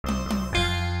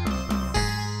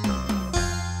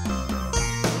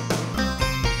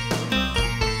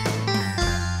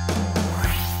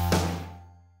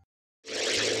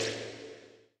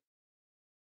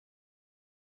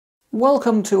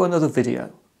Welcome to another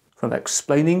video from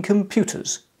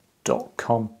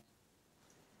explainingcomputers.com.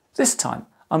 This time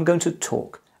I'm going to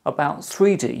talk about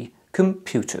 3D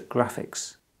computer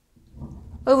graphics.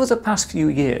 Over the past few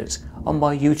years on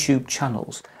my YouTube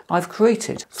channels I've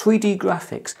created 3D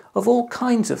graphics of all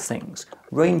kinds of things,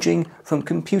 ranging from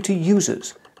computer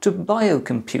users to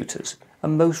biocomputers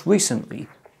and most recently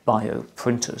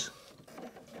bioprinters.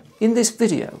 In this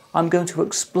video I'm going to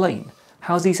explain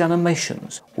how these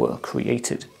animations were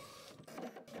created.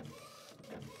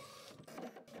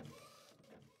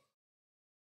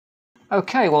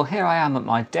 Okay, well here I am at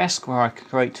my desk where I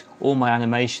create all my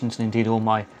animations and indeed all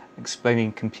my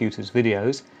explaining computers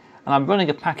videos, and I'm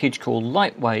running a package called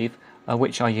Lightwave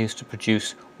which I use to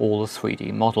produce all the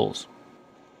 3D models.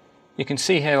 You can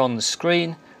see here on the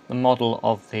screen the model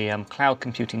of the cloud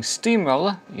computing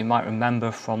steamroller you might remember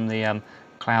from the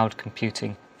cloud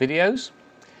computing videos.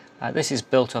 This is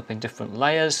built up in different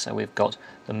layers, so we've got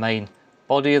the main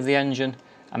body of the engine,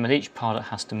 and then each part it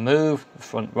has to move, the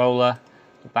front roller,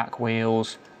 the back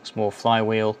wheels, small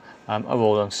flywheel, are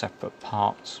all on separate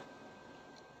parts.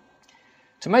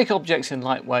 To make objects in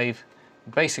Lightwave,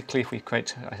 basically if we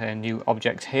create a new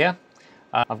object here,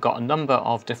 I've got a number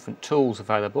of different tools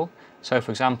available. So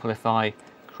for example, if I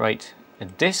create a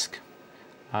disk,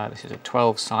 this is a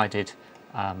 12-sided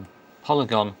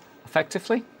polygon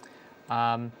effectively.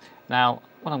 Now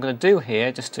what I'm going to do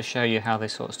here, just to show you how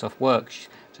this sort of stuff works,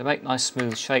 to make nice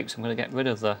smooth shapes I'm going to get rid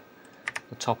of the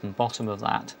top and bottom of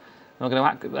that. And I'm going to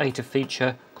activate a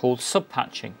feature called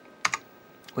subpatching,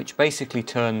 which basically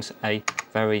turns a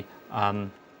very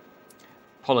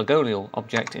polygonal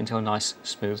object into a nice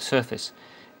smooth surface.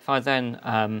 If I then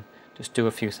just do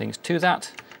a few things to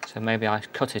that, so maybe I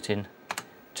cut it in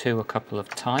two a couple of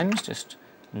times, just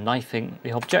knifing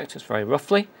the object just very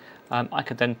roughly, I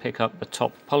could then pick up the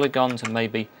top polygons and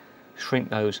maybe shrink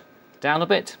those down a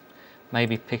bit,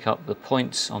 maybe pick up the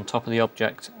points on top of the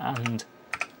object and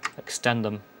extend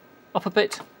them up a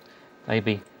bit,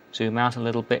 maybe zoom out a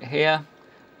little bit here,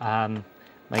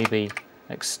 maybe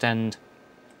extend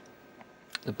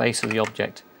the base of the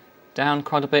object down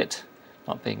quite a bit,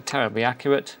 not being terribly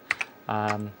accurate,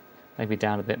 maybe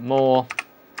down a bit more,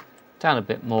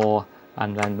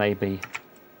 and then maybe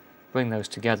bring those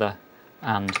together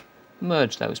and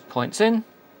merge those points in,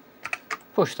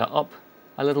 push that up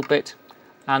a little bit,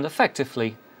 and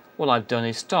effectively what I've done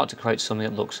is start to create something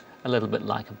that looks a little bit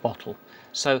like a bottle.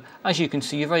 So as you can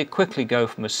see, you very quickly go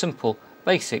from a simple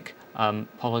basic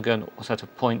polygon or set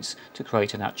of points to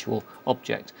create an actual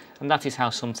object, and that is how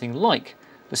something like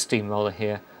the steamroller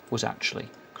here was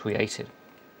actually created.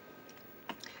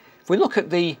 If we look at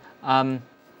the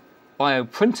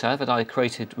bioprinter that I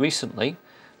created recently,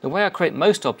 the way I create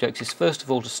most objects is first of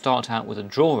all to start out with a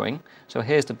drawing. So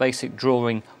here's the basic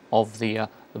drawing of the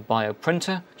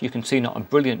bioprinter. You can see not a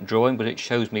brilliant drawing, but it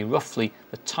shows me roughly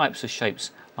the types of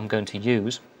shapes I'm going to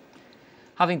use.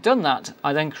 Having done that,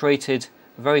 I then created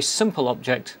a very simple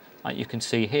object like you can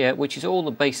see here, which is all the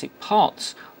basic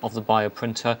parts of the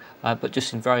bioprinter, but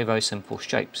just in very, very simple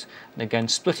shapes. And again,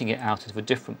 splitting it out into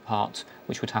different parts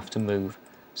which would have to move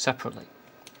separately.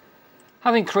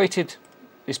 Having created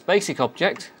this basic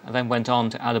object, I then went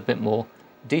on to add a bit more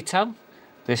detail.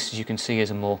 This, as you can see, is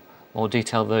a more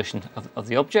detailed version of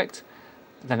the object.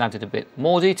 Then added a bit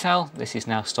more detail. This is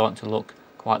now starting to look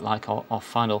quite like our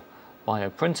final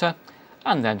bioprinter.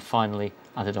 And then finally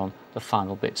added on the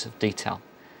final bits of detail.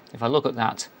 If I look at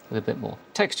that with a bit more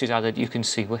textures added, you can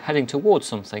see we're heading towards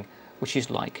something which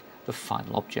is like the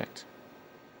final object.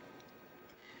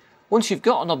 Once you've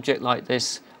got an object like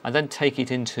this, I then take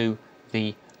it into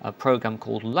the a program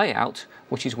called Layout,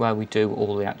 which is where we do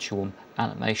all the actual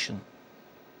animation.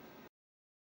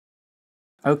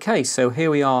 Okay, so here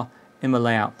we are in the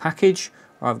Layout package,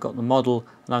 where I've got the model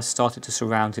and I've started to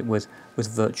surround it with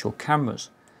virtual cameras.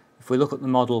 If we look at the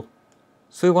model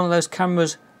through one of those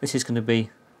cameras, this is going to be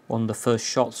one of the first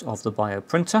shots of the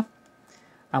bioprinter.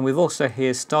 And we've also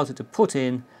here started to put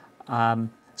in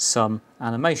some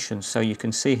animation. So you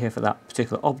can see here for that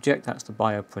particular object, that's the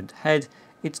bioprint head,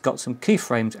 it's got some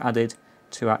keyframes added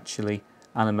to actually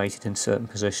animate it in certain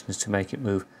positions to make it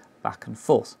move back and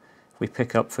forth. If we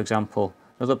pick up, for example,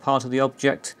 another part of the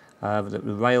object, the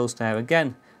rails there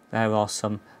again, there are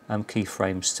some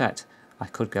keyframes set. I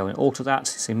could go and alter that,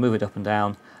 see, move it up and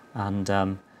down, and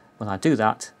when I do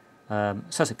that,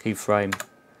 set a keyframe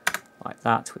like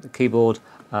that with the keyboard,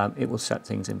 it will set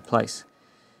things in place.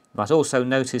 You might also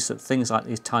notice that things like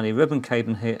these tiny ribbon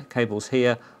cables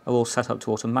here are all set up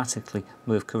to automatically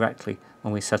move correctly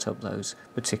when we set up those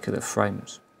particular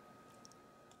frames.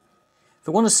 If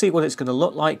I want to see what it's going to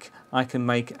look like, I can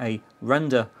make a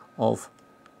render of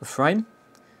the frame.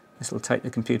 This will take the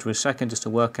computer a second just to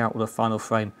work out what a final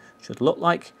frame should look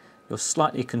like. You're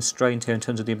slightly constrained here in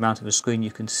terms of the amount of the screen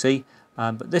you can see,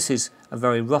 but this is a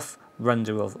very rough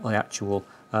render of the actual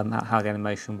how the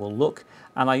animation will look,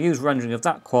 and I use rendering of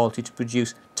that quality to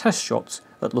produce test shots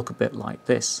that look a bit like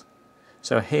this.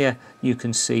 So here you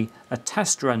can see a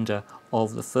test render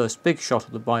of the first big shot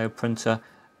of the bioprinter.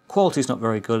 Quality is not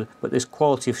very good, but this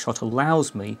quality of shot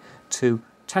allows me to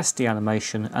test the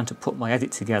animation and to put my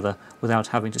edit together without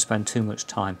having to spend too much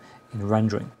time in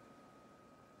rendering.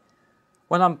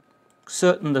 When I'm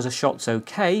certain that a shot's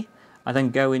okay, I then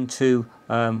go into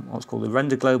what's called the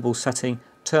render global setting,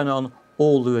 turn on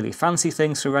all the really fancy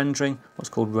things for rendering, what's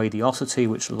called radiosity,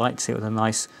 which lights it with a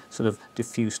nice sort of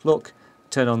diffuse look,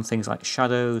 turn on things like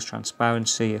shadows,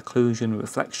 transparency, occlusion,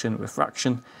 reflection,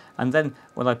 refraction, and then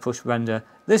when I push render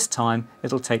this time,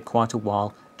 it'll take quite a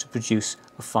while to produce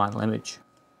a final image.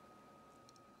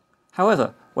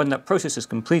 However, when that process is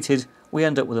completed, we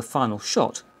end up with a final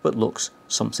shot that looks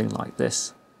something like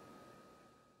this.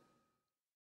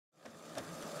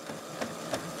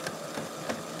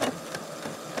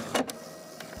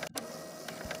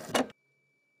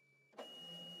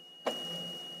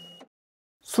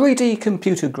 "3D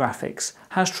computer graphics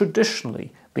has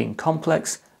traditionally been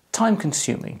complex,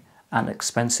 time-consuming and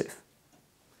expensive.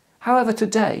 However,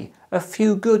 today a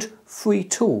few good free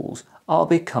tools are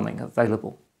becoming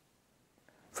available.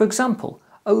 For example,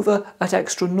 over at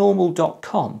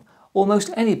extranormal.com, almost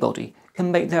anybody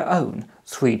can make their own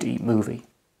 3D movie.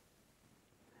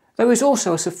 There is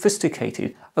also a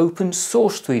sophisticated open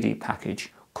source 3D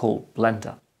package called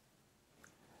Blender.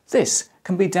 This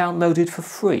can be downloaded for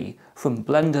free from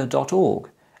blender.org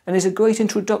and is a great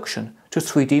introduction to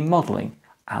 3D modelling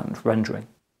and rendering.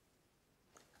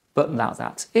 But now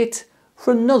that's it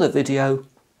for another video,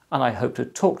 and I hope to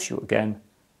talk to you again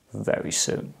very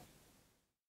soon.